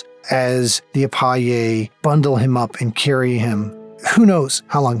yells as the Apaye bundle him up and carry him. Who knows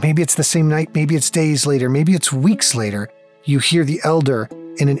how long? Maybe it's the same night, maybe it's days later, maybe it's weeks later. You hear the elder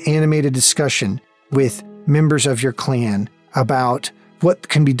in an animated discussion with members of your clan about what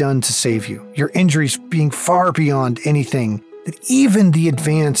can be done to save you. Your injuries being far beyond anything that even the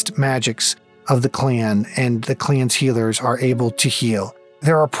advanced magics of the clan and the clan's healers are able to heal.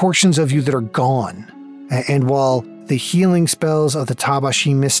 There are portions of you that are gone. And while the healing spells of the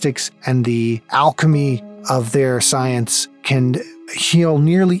Tabashi mystics and the alchemy of their science can heal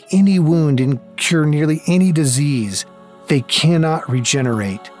nearly any wound and cure nearly any disease, they cannot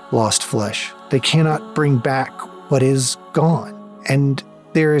regenerate lost flesh. They cannot bring back what is gone. And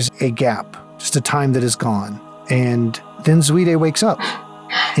there is a gap, just a time that is gone. And then Zuide wakes up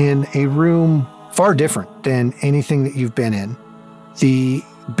in a room far different than anything that you've been in. The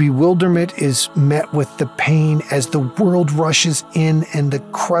bewilderment is met with the pain as the world rushes in, and the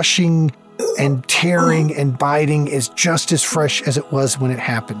crushing and tearing and biting is just as fresh as it was when it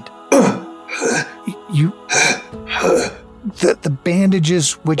happened. The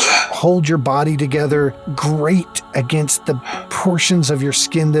bandages which hold your body together grate against the portions of your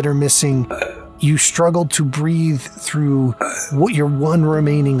skin that are missing. You struggle to breathe through your one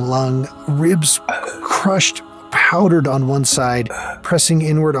remaining lung, ribs crushed, powdered on one side, pressing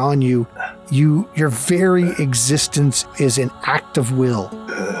inward on you. Your very existence is an act of will.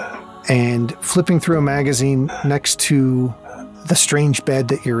 And flipping through a magazine next to the strange bed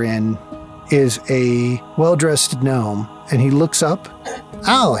that you're in is a well-dressed gnome, and he looks up.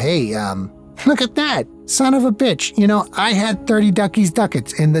 Oh, hey, look at that. Son of a bitch. You know, I had 30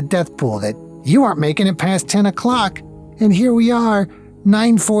 ducats in the death pool that you aren't making it past 10 o'clock, and here we are,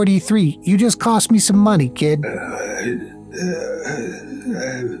 9:43. You just cost me some money, kid.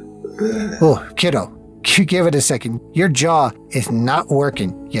 Oh, kiddo, give it a second. Your jaw is not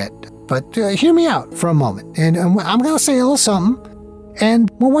working yet, but hear me out for a moment, and I'm going to say a little something. And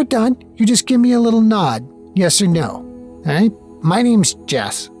when we're done, you just give me a little nod, yes or no. All right? My name's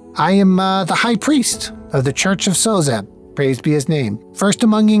Jess. I am the High Priest of the Church of Sozeb. Praised be his name. First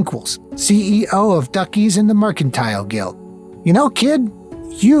among equals. CEO of Duckies in the Mercantile Guild. You know, kid,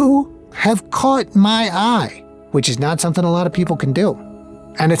 you have caught my eye, which is not something a lot of people can do.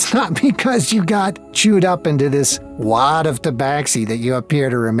 And it's not because you got chewed up into this wad of tabaxi that you appear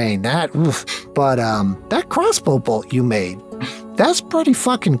to remain. But that crossbow bolt you made, that's pretty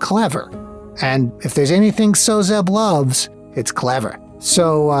fucking clever. And if there's anything Sozeb loves, it's clever.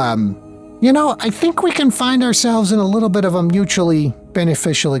 So, I think we can find ourselves in a little bit of a mutually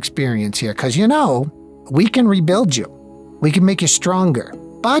beneficial experience here. Because, we can rebuild you. We can make you stronger.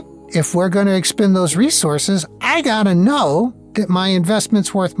 But if we're going to expend those resources, I gotta know that my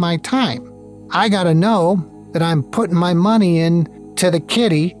investment's worth my time. I gotta know that I'm putting my money in to the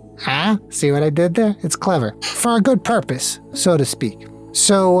kitty. See what I did there? It's clever. For a good purpose, so to speak.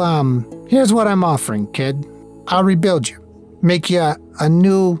 So, here's what I'm offering, kid. I'll rebuild you. Make you a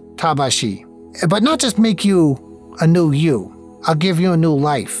new Tabashi. But not just make you a new you. I'll give you a new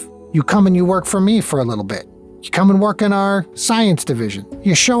life. You come and you work for me for a little bit. You come and work in our science division.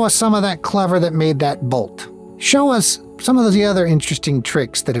 You show us some of that clever that made that bolt. Show us some of the other interesting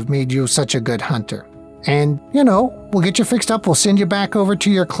tricks that have made you such a good hunter. And, we'll get you fixed up. We'll send you back over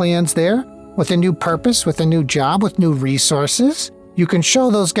to your clans there with a new purpose, with a new job, with new resources. You can show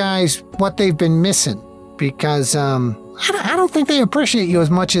those guys what they've been missing because I don't think they appreciate you as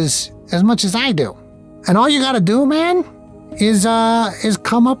much as I do. And all you got to do, man, is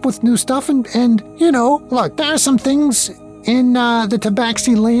come up with new stuff and look, there are some things in the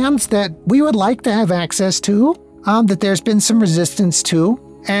Tabaxi lands that we would like to have access to, that there's been some resistance to.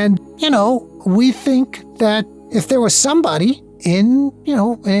 And, we think that if there was somebody in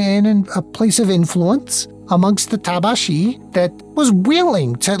a place of influence amongst the Tabashi that was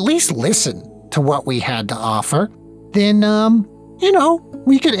willing to at least listen to what we had to offer, then,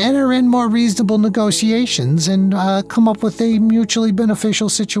 we could enter in more reasonable negotiations and come up with a mutually beneficial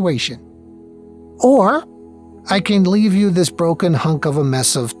situation. Or I can leave you this broken hunk of a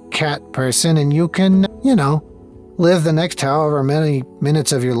mess of cat person and you can, live the next however many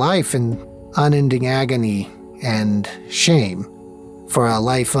minutes of your life in unending agony and shame for a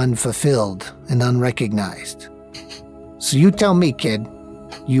life unfulfilled and unrecognized. So you tell me, kid,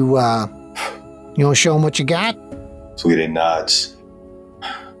 you wanna show them what you got? Sweetie nods.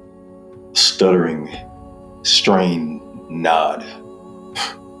 Stuttering, strained nod.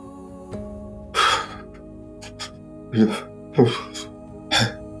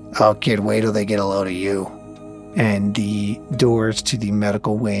 Oh, kid, wait till they get a load of you. And the doors to the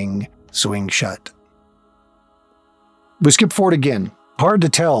medical wing swing shut. We skip forward again. Hard to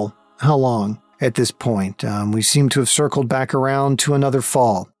tell how long at this point. We seem to have circled back around to another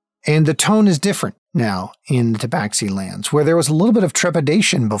fall. And the tone is different now in the Tabaxi lands. Where there was a little bit of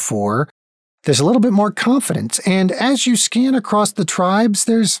trepidation before, there's a little bit more confidence. And as you scan across the tribes,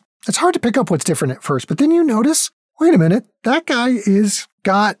 it's hard to pick up what's different at first. But then you notice, wait a minute, that guy is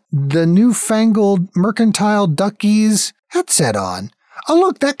got the newfangled Mercantile Duckies headset on. Oh,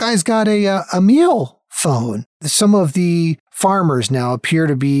 look, that guy's got a meal phone. Some of the farmers now appear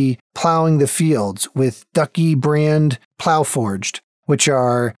to be plowing the fields with Ducky brand Plowforged, which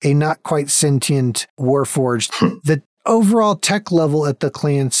are a not quite sentient Warforged. The overall tech level at the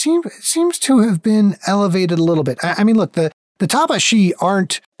clan seems to have been elevated a little bit. I mean, look, the Tabashi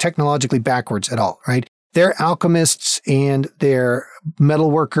aren't technologically backwards at all, right? They're alchemists and they're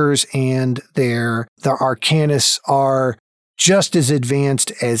metalworkers and the arcanists are just as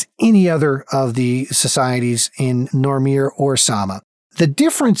advanced as any other of the societies in Normir or Sama. The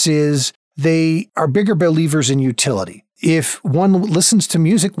difference is they are bigger believers in utility. If one listens to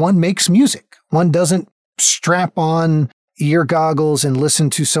music, one makes music. One doesn't strap on ear goggles and listen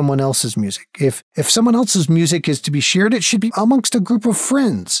to someone else's music. If someone else's music is to be shared, it should be amongst a group of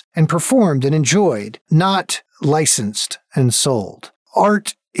friends and performed and enjoyed, not licensed and sold.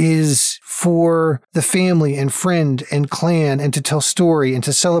 Art is for the family and friend and clan and to tell story and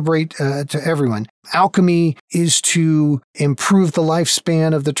to celebrate to everyone. Alchemy is to improve the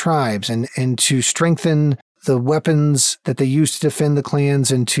lifespan of the tribes and to strengthen the weapons that they use to defend the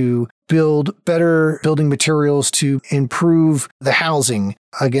clans and to build better building materials to improve the housing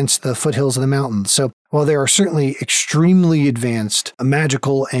against the foothills of the mountains. So while there are certainly extremely advanced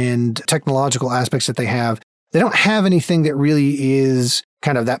magical and technological aspects that they don't have anything that really is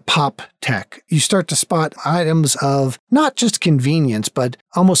kind of that pop tech. You start to spot items of not just convenience, but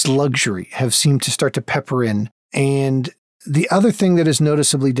almost luxury have seemed to start to pepper in. And the other thing that is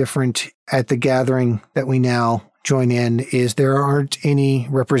noticeably different at the gathering that we now join in is there aren't any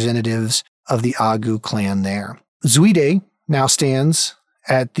representatives of the Agu clan there. Zuide now stands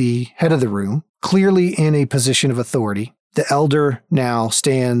at the head of the room, clearly in a position of authority. The elder now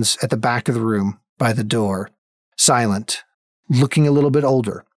stands at the back of the room by the door, silent, looking a little bit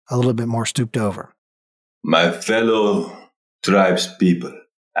older, a little bit more stooped over. My fellow tribespeople,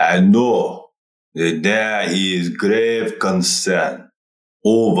 I know that there is grave concern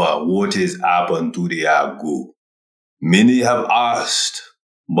over what has happened to the Agu. Many have asked,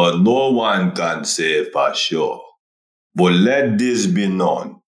 but no one can say for sure. But let this be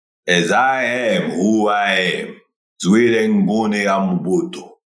known, as I am who I am, Zwirengune Amubutu,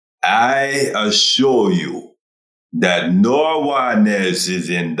 I assure you that no one else is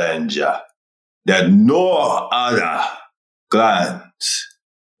in danger, that no other clans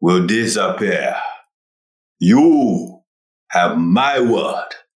will disappear. You have my word.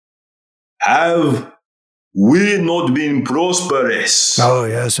 Have we not been prosperous Oh,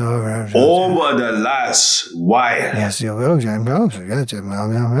 yes. over the last while? Yes,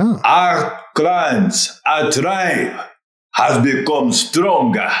 Our clans, our tribe has become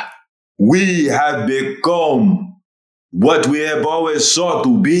stronger. We have become what we have always sought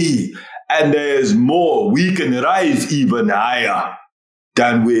to be, and there is more. We can rise even higher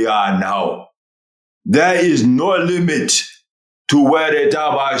than we are now. There is no limit to where the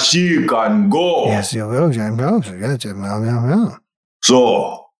Tabashi can go. Yes,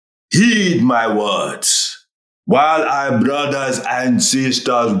 So, heed my words. While our brothers and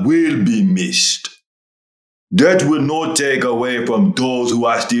sisters will be missed, that will not take away from those who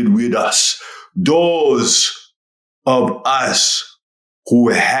are still with us, those of us who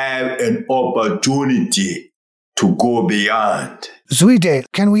have an opportunity to go beyond. Zuide,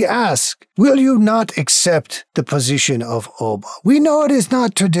 can we ask, will you not accept the position of Oba? We know it is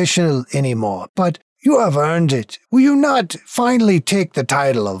not traditional anymore, but you have earned it. Will you not finally take the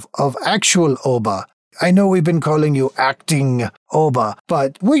title of actual Oba? I know we've been calling you acting Oba,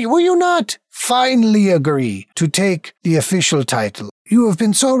 but will you not finally agree to take the official title? You have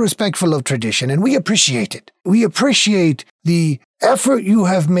been so respectful of tradition, and we appreciate it. We appreciate the effort you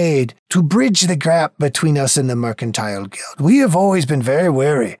have made to bridge the gap between us and the Mercantile Guild. We have always been very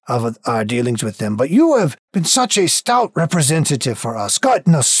wary of our dealings with them, but you have been such a stout representative for us,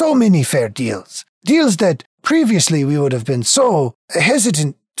 gotten us so many fair deals. Deals that previously we would have been so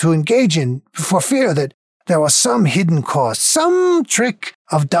hesitant to engage in for fear that there was some hidden cost, some trick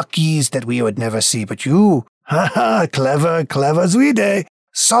of duckies that we would never see. But you, clever Zuide,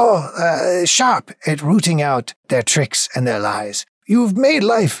 so sharp at rooting out their tricks and their lies. You've made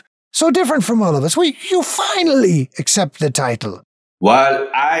life so different from all of us. You finally accept the title. While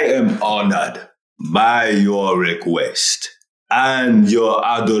I am honored by your request and your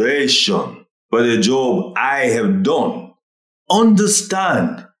adoration for the job I have done,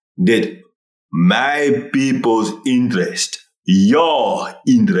 understand that my people's interest, your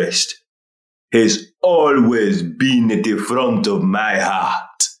interest, has always been at the front of my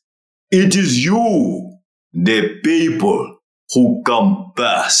heart. It is you, the people, who come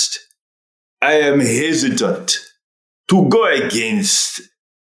first. I am hesitant to go against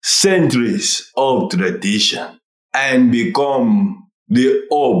centuries of tradition and become the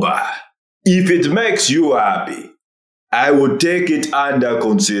Oba. If it makes you happy, I will take it under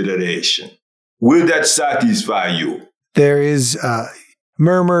consideration. Will that satisfy you? There is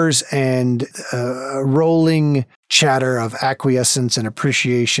murmurs and rolling chatter of acquiescence and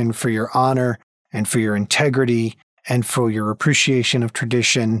appreciation for your honor and for your integrity and for your appreciation of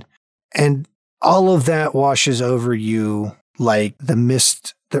tradition. And all of that washes over you like the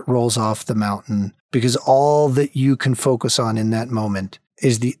mist that rolls off the mountain, because all that you can focus on in that moment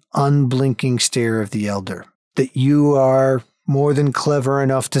is the unblinking stare of the elder, that you are more than clever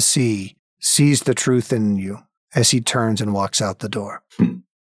enough to see, sees the truth in you as he turns and walks out the door.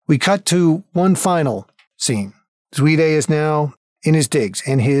 We cut to one final scene. Zuide is now in his digs,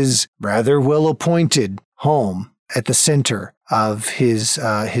 in his rather well-appointed home at the center of his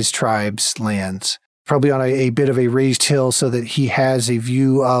tribe's lands, probably on a bit of a raised hill so that he has a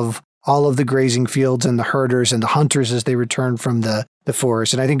view of all of the grazing fields and the herders and the hunters as they return from the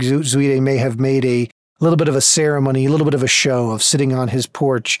forest. And I think Zuide may have made a little bit of a ceremony, a little bit of a show of sitting on his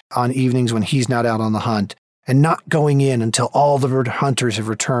porch on evenings when he's not out on the hunt and not going in until all the hunters have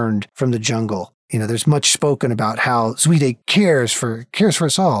returned from the jungle. You know, there's much spoken about how Zuide cares for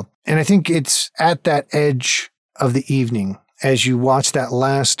us all. And I think it's at that edge of the evening as you watch that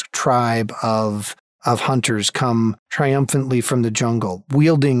last tribe of hunters come triumphantly from the jungle,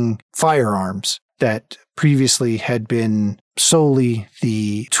 wielding firearms that previously had been solely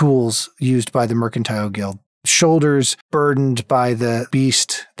the tools used by the Mercantile Guild. shoulders burdened by the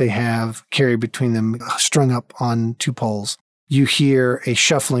beast they have carried between them, strung up on 2 poles. You hear a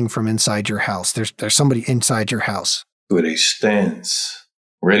shuffling from inside your house. There's somebody inside your house. Suide stands,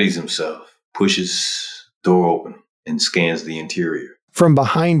 readies himself, pushes door open, and scans the interior. From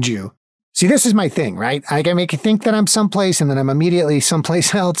behind you. See, this is my thing, right? I can make you think that I'm someplace and then I'm immediately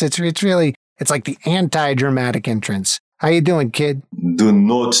someplace else. It's like the anti-dramatic entrance. How you doing, kid? Do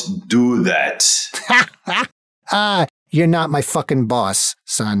not do that. You're not my fucking boss,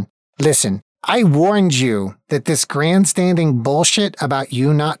 son. Listen, I warned you that this grandstanding bullshit about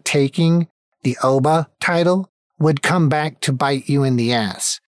you not taking the Oba title would come back to bite you in the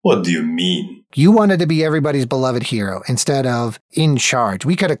ass. What do you mean? You wanted to be everybody's beloved hero instead of in charge.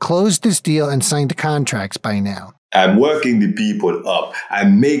 We could have closed this deal and signed the contracts by now. I'm working the people up.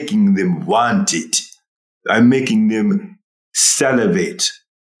 I'm making them want it. I'm making them salivate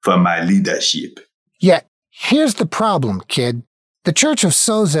for my leadership. Yet, here's the problem, kid. The Church of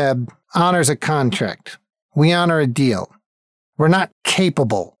Sozeb honors a contract. We honor a deal. We're not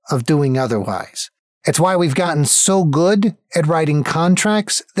capable of doing otherwise. It's why we've gotten so good at writing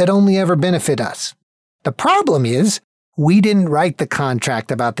contracts that only ever benefit us. The problem is, we didn't write the contract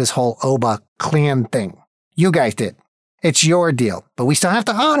about this whole Oba clan thing. You guys did. It's your deal, but we still have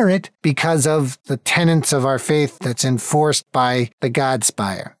to honor it because of the tenets of our faith that's enforced by the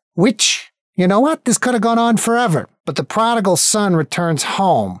Godspire. Which, you know what? This could have gone on forever, but the prodigal son returns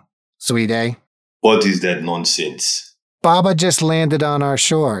home, Suide. What is that nonsense? Baba just landed on our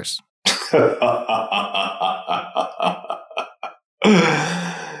shores.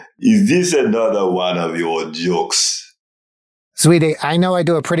 Is this another one of your jokes? Sweetie, I know I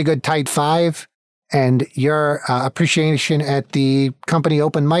do a pretty good tight 5, and your appreciation at the company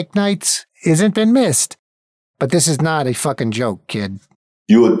open mic nights isn't been missed. But this is not a fucking joke, kid.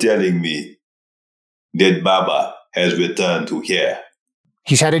 You're telling me that Baba has returned to here?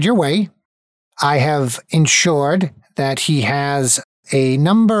 He's headed your way. I have ensured that he has a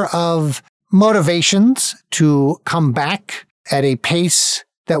number of motivations to come back at a pace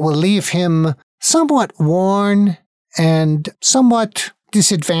that will leave him somewhat worn and somewhat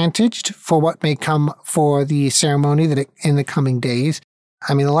disadvantaged for what may come for the ceremony in the coming days.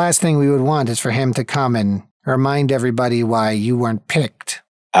 I mean, the last thing we would want is for him to come and remind everybody why you weren't picked.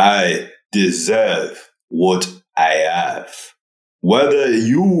 I deserve what I have. Whether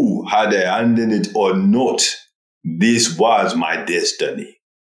you had abandoned it or not, this was my destiny.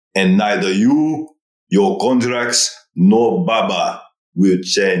 And neither you, your contracts, nor Baba will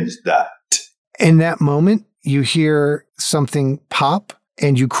change that. In that moment, you hear something pop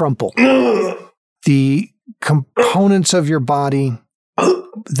and you crumple. The components of your body,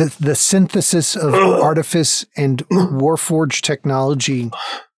 the synthesis of artifice and Warforged technology,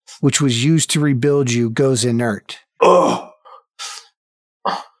 which was used to rebuild you, goes inert.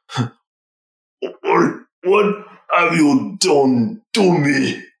 What have you done to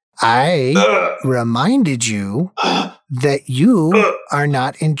me? I reminded you that you are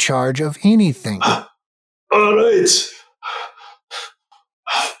not in charge of anything. All right.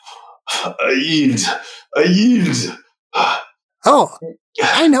 I yield. Oh,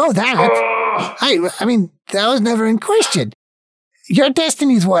 I know that. I mean, that was never in question. Your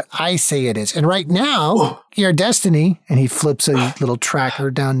destiny is what I say it is. And right now, your destiny, and he flips a little tracker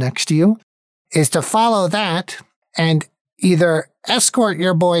down next to you, is to follow that and either escort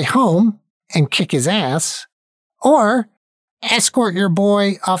your boy home and kick his ass, or escort your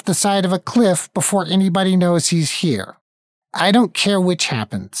boy off the side of a cliff before anybody knows he's here. I don't care which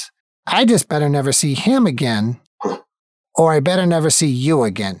happens. I just better never see him again, or I better never see you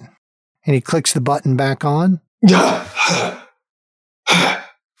again. And he clicks the button back on.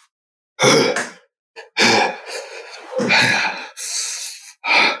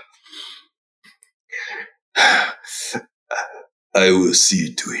 I will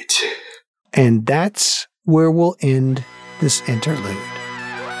see to it. And that's where we'll end this interlude.